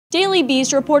Daily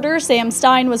Beast reporter Sam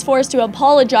Stein was forced to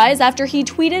apologize after he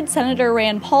tweeted Senator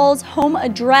Rand Paul's home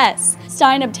address.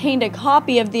 Stein obtained a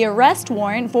copy of the arrest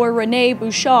warrant for Rene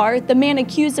Bouchard, the man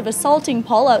accused of assaulting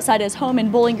Paul outside his home in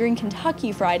Bowling Green,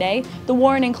 Kentucky, Friday. The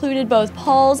warrant included both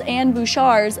Paul's and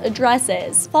Bouchard's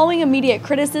addresses. Following immediate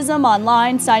criticism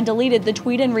online, Stein deleted the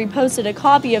tweet and reposted a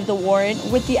copy of the warrant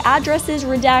with the addresses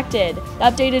redacted. The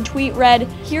updated tweet read,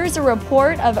 "Here's a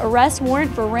report of arrest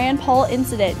warrant for Rand Paul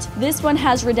incident. This one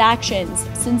has redactions.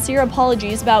 Sincere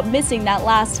apologies about missing that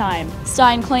last time."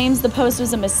 Stein claims the post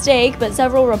was a mistake, but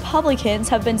several Republicans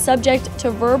have been subject to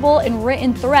verbal and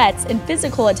written threats and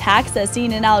physical attacks as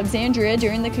seen in Alexandria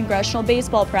during the congressional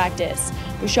baseball practice.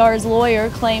 Bouchard's lawyer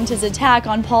claimed his attack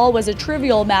on Paul was a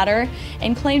trivial matter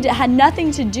and claimed it had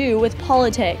nothing to do with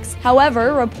politics.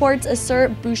 However, reports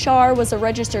assert Bouchard was a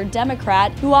registered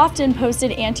Democrat who often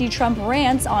posted anti-Trump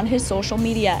rants on his social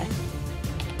media.